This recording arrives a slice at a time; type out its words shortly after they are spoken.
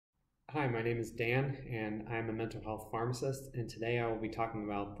Hi, my name is Dan, and I'm a mental health pharmacist, and today I will be talking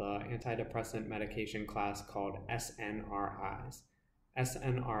about the antidepressant medication class called SNRIs.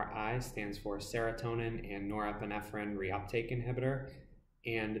 SNRI stands for serotonin and norepinephrine reuptake inhibitor,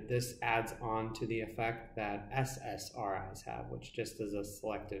 and this adds on to the effect that SSRIs have, which just is a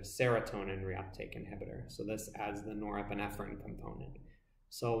selective serotonin reuptake inhibitor. So this adds the norepinephrine component.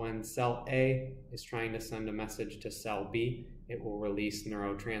 So when cell A is trying to send a message to cell B, it will release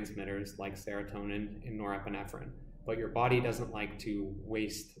neurotransmitters like serotonin and norepinephrine. But your body doesn't like to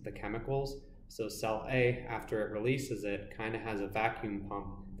waste the chemicals. So cell A, after it releases it, kind of has a vacuum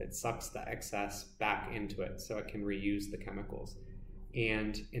pump that sucks the excess back into it so it can reuse the chemicals.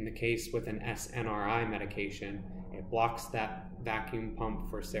 And in the case with an SNRI medication, it blocks that vacuum pump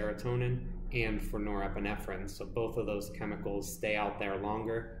for serotonin and for norepinephrine, so both of those chemicals stay out there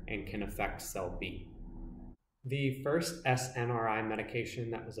longer and can affect cell B. The first SNRI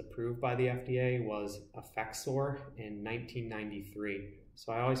medication that was approved by the FDA was Effexor in 1993.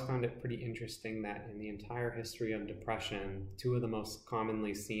 So I always found it pretty interesting that in the entire history of depression, two of the most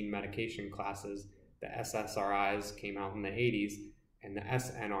commonly seen medication classes, the SSRIs came out in the 80s and the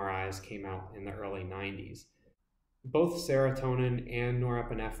SNRIs came out in the early 90s. Both serotonin and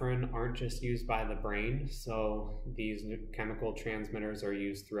norepinephrine aren't just used by the brain, so these chemical transmitters are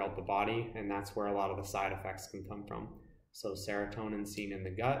used throughout the body, and that's where a lot of the side effects can come from. So serotonin seen in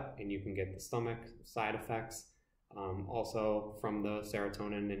the gut, and you can get the stomach side effects. Also from the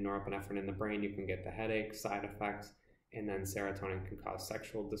serotonin and norepinephrine in the brain, you can get the headache side effects, and then serotonin can cause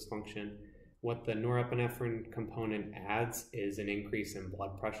sexual dysfunction. What the norepinephrine component adds is an increase in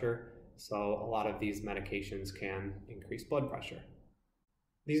blood pressure. So a lot of these medications can increase blood pressure.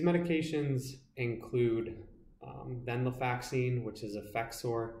 These medications include venlafaxine, which is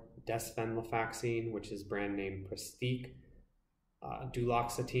Effexor, desvenlafaxine, which is brand name Pristiq,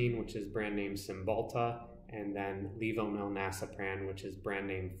 duloxetine, which is brand name Cymbalta, and then levomilnacipran, which is brand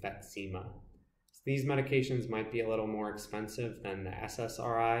name Fetzima. So these medications might be a little more expensive than the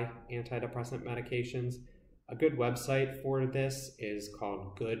SSRI antidepressant medications. A good website for this is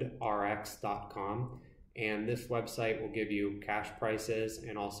called goodrx.com, and this website will give you cash prices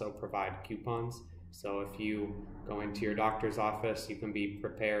and also provide coupons. So if you go into your doctor's office, you can be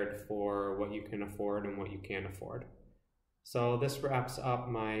prepared for what you can afford and what you can't afford. So this wraps up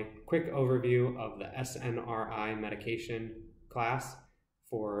my quick overview of the SNRI medication class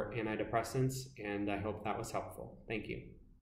for antidepressants, and I hope that was helpful. Thank you.